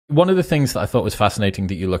one of the things that I thought was fascinating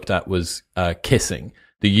that you looked at was kissing,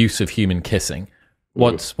 the use of human kissing.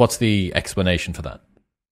 What's the explanation for that?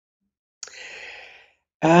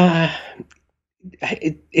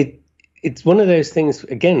 It's one of those things,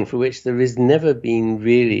 again, for which there has never been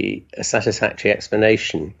really a satisfactory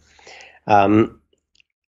explanation.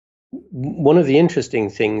 One of the interesting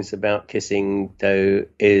things about kissing, though,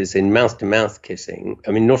 is in mouth-to-mouth kissing.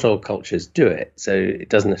 I mean, not all cultures do it, so it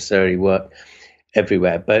doesn't necessarily work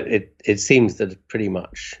everywhere, but it seems that pretty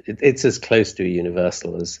much it's as close to a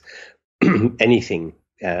universal as anything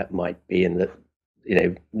might be, and that, you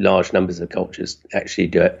know, large numbers of cultures actually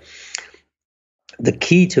do it. The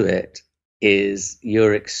key to it is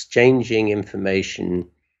you're exchanging information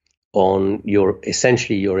on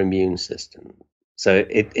essentially your immune system. So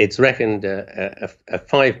it's reckoned a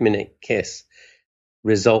 5-minute kiss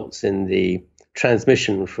results in the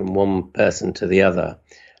transmission from one person to the other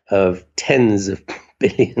of tens of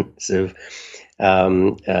billions of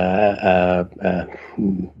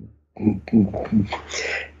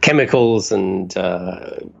chemicals and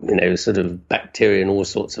sort of bacteria and all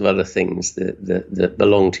sorts of other things that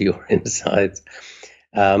belong to your insides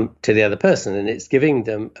to the other person, and it's giving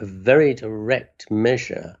them a very direct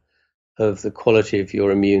measure of the quality of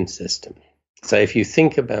your immune system. So if you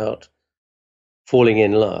think about falling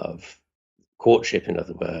in love, courtship in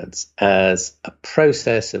other words, as a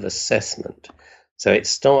process of assessment. So it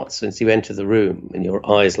starts once you enter the room and your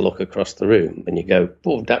eyes look across the room and you go,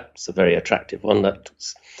 oh, that's a very attractive one. That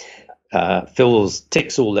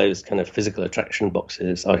ticks all those kind of physical attraction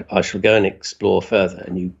boxes. I shall go and explore further.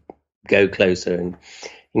 And you go closer and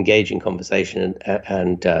engage in conversation.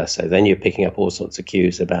 And so then you're picking up all sorts of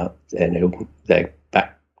cues about their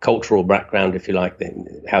cultural background, if you like,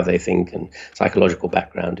 how they think, and psychological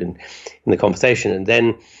background in the conversation. And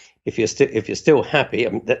then if you're still happy, I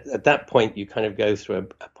mean, at that point, you kind of go through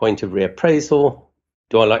a point of reappraisal.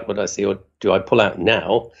 Do I like what I see, or do I pull out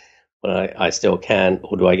now when I still can,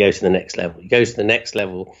 or do I go to the next level? You go to the next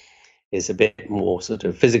level is a bit more sort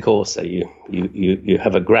of physical, so you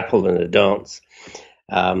have a grapple and a dance,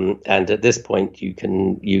 and at this point you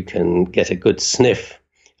can get a good sniff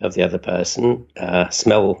of the other person,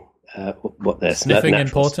 smell what they're sniffing.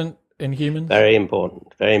 Important in humans. Very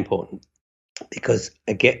important, very important. Because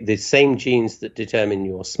again, the same genes that determine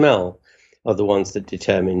your smell are the ones that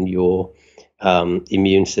determine your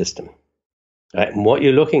immune system. Right? And what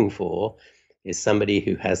you're looking for is somebody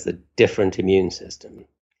who has a different immune system.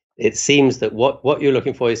 It seems that what you're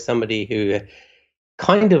looking for is somebody who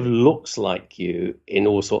kind of looks like you in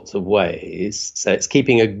all sorts of ways. So it's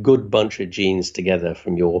keeping a good bunch of genes together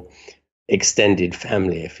from your extended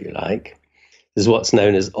family, if you like. There's what's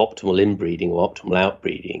known as optimal inbreeding or optimal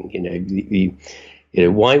outbreeding.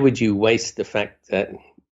 Why would you waste the fact that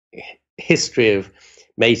history of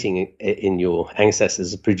mating in your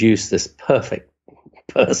ancestors has produced this perfect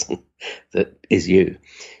person that is you?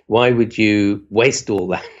 Why would you waste all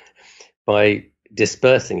that by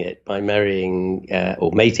dispersing it by marrying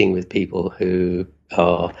or mating with people who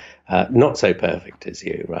are not so perfect as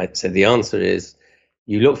you, right? So the answer is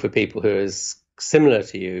you look for people who are as similar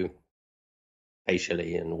to you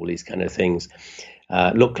facially and all these kind of things,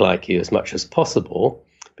 look like you as much as possible,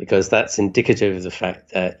 because that's indicative of the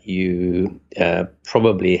fact that you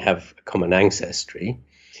probably have a common ancestry.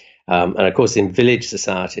 And of course, in village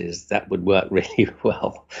societies, that would work really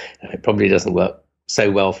well. It probably doesn't work so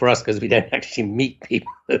well for us because we don't actually meet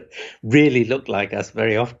people that really look like us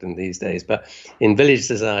very often these days. But in village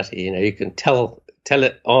society, you can tell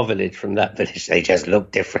it our village from that village. They just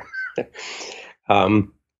look different.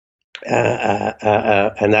 And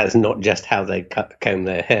that's not just how they comb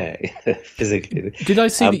their hair physically. Did I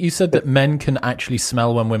see that you said that men can actually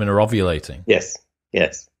smell when women are ovulating? Yes.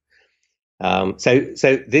 So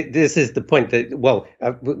this is the point that,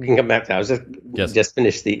 we can come back to that. I was just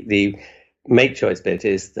finished the mate choice bit,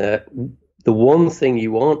 is that the one thing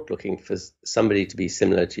you aren't looking for somebody to be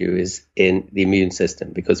similar to you is in the immune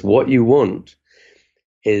system, because what you want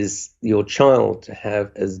is your child to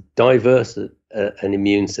have as diverse an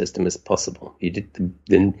immune system as possible.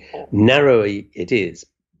 The narrower it is,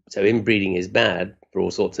 so inbreeding is bad for all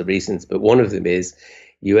sorts of reasons, but one of them is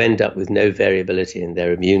you end up with no variability in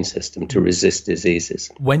their immune system to resist diseases.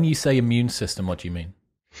 When you say immune system, what do you mean?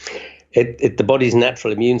 The body's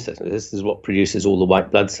natural immune system. This is what produces all the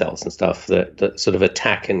white blood cells and stuff that sort of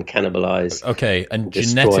attack and cannibalize. Okay, and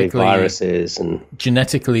destroy viruses and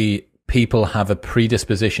genetically, people have a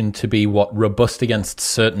predisposition to be robust against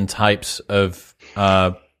certain types of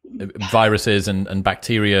viruses and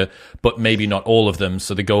bacteria, but maybe not all of them.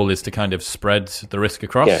 So the goal is to kind of spread the risk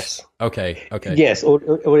across. Yes. Okay. Yes, or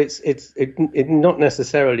it's not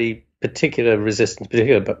necessarily particular resistance,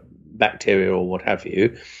 particular bacteria or what have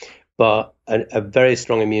you, but a very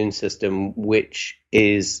strong immune system, which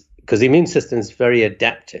is because the immune system is very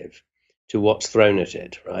adaptive to what's thrown at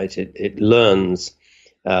it, right? It learns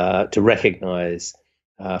to recognize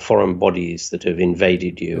foreign bodies that have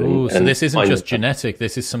invaded you. So this isn't just genetic.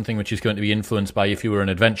 This is something which is going to be influenced by if you were an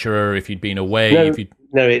adventurer, if you'd been away.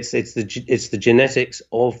 No, it's the genetics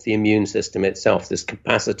of the immune system itself. This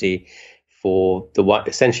capacity for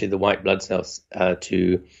essentially the white blood cells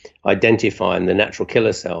to identify, and the natural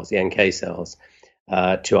killer cells, the NK cells,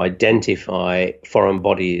 to identify foreign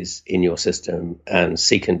bodies in your system and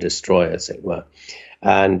seek and destroy, as it were.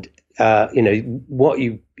 And there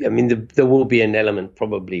will be an element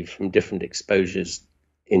probably from different exposures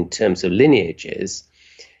in terms of lineages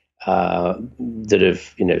that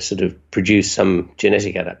have, sort of produced some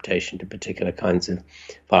genetic adaptation to particular kinds of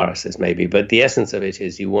viruses, maybe. But the essence of it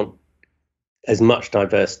is you want as much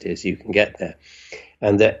diversity as you can get there,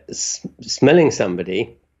 and that smelling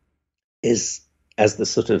somebody is, as the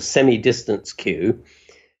sort of semi-distance cue,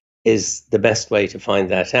 is the best way to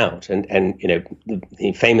find that out. And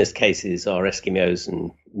the famous cases are Eskimos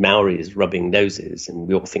and Maoris rubbing noses, and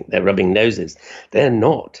we all think they're rubbing noses. They're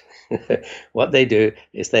not. What they do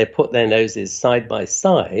is they put their noses side by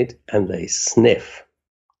side and they sniff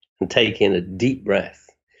and take in a deep breath.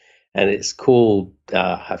 And it's called,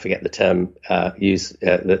 I forget the term how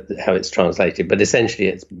it's translated, but essentially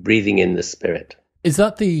it's breathing in the spirit. Is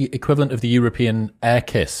that the equivalent of the European air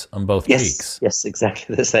kiss on both cheeks? Yes,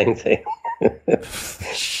 exactly the same thing.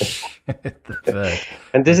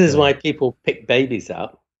 And this is why people pick babies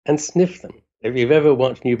up and sniff them. If you've ever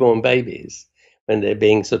watched newborn babies, when they're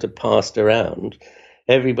being sort of passed around,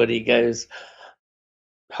 everybody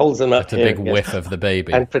holds them up. It's a big whiff of the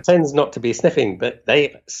baby. And pretends not to be sniffing, but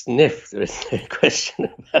they sniff. There is no question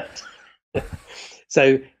about it.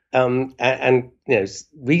 So,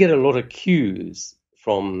 we get a lot of cues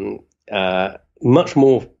from, much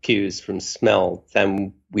more cues from smell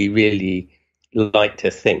than we really like to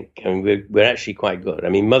think. I mean, we're actually quite good. I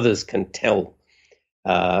mean, mothers can tell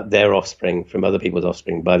their offspring from other people's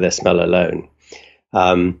offspring by their smell alone.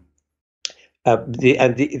 The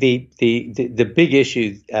big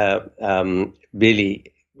issue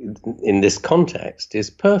really in this context is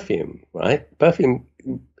perfume, right? Perfume,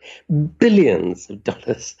 billions of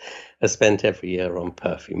dollars are spent every year on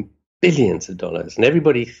perfume, billions of dollars, and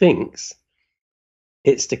everybody thinks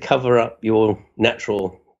it's to cover up your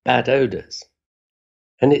natural bad odors,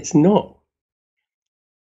 and it's not.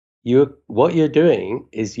 What you're doing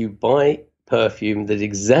is you buy perfume that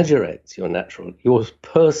exaggerates your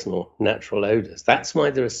personal natural odors. That's why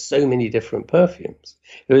there are so many different perfumes.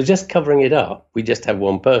 If it was just covering it up, we just have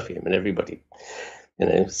one perfume, and everybody,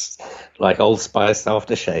 it's like Old Spice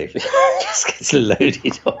aftershave, just gets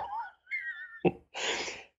loaded on.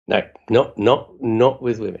 No, not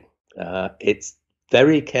with women. It's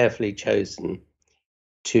very carefully chosen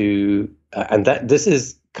to, and that this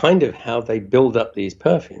is kind of how they build up these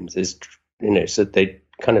perfumes. Is so they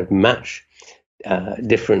kind of match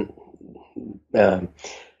different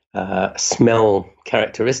smell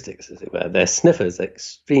characteristics, as it were. Their sniffers are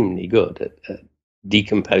extremely good at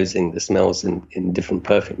decomposing the smells in different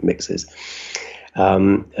perfume mixes.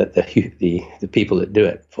 The people that do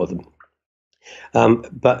it for them,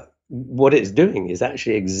 but what it's doing is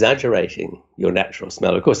actually exaggerating your natural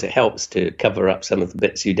smell. Of course, it helps to cover up some of the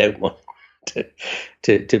bits you don't want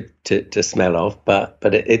to smell of, but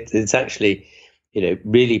it's actually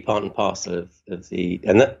really part and parcel of the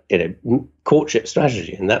courtship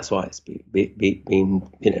strategy, and that's why it's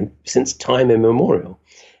been since time immemorial.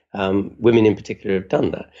 Women in particular have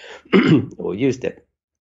done that or used it.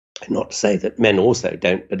 Not to say that men also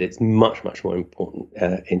don't, but it's much more important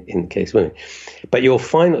in the case of women. But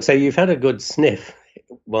so you've had a good sniff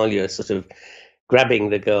while you're sort of grabbing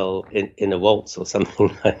the girl in a waltz or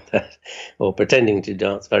something like that, or pretending to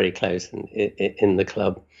dance very close in the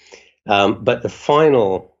club. But the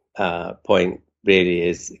final point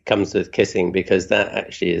really comes with kissing, because that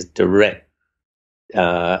actually is direct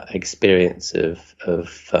experience of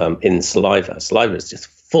in saliva. Saliva is just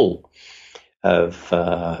full of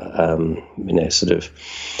sort of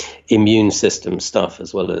immune system stuff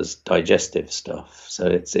as well as digestive stuff. So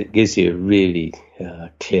it gives you a really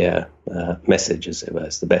clear message, as it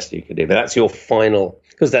was the best you could do. But that's your final,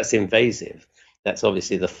 because that's invasive. That's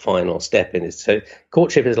obviously the final step in it. So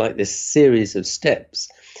courtship is like this series of steps,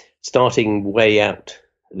 starting way out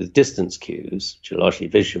with distance cues, which are largely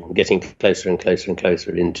visual, and getting closer and closer and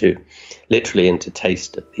closer literally into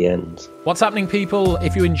taste at the ends. What's happening, people?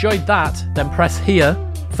 If you enjoyed that, then press here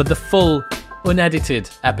for the full, unedited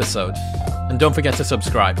episode. And don't forget to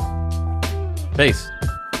subscribe. Peace.